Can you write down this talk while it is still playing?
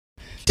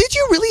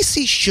you really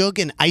see Suge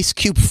and Ice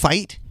Cube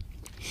fight?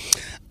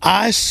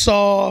 I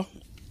saw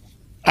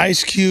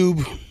Ice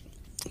Cube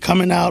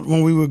coming out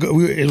when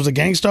it was a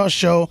Gangstar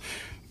show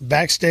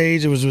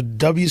backstage. It was with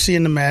WC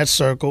in the Mad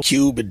Circle.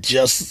 Cube had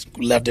just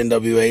left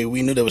NWA.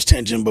 We knew there was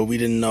tension, but we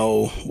didn't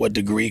know what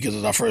degree because it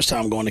was our first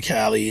time going to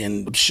Cali,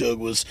 and Suge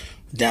was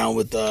down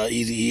with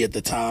Eazy-E at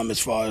the time as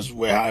far as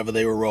however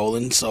they were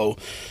rolling. So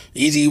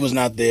Eazy-E was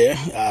not there.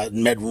 I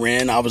met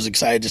Ren. I was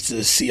excited just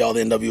to see all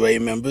the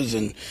NWA members,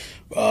 and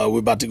we're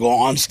about to go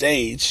on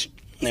stage,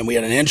 and we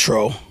had an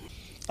intro.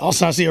 All of a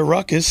sudden I see a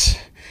ruckus,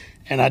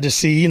 and I just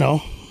see,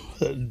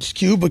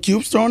 Cube, but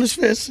Cube's throwing his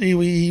fists.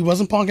 He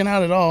wasn't punking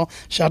out at all.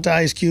 Shout to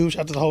Ice Cube,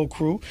 shout to the whole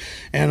crew.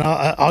 And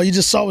all you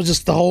just saw was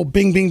just the whole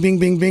bing, bing, bing,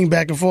 bing, bing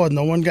back and forth.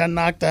 No one got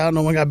knocked out.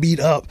 No one got beat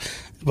up.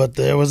 But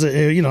there was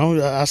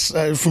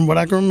from what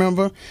I can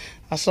remember,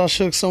 I saw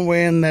Suge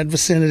somewhere in that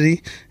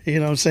vicinity. You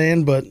know what I'm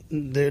saying? But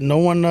no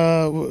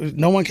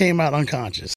one came out unconscious.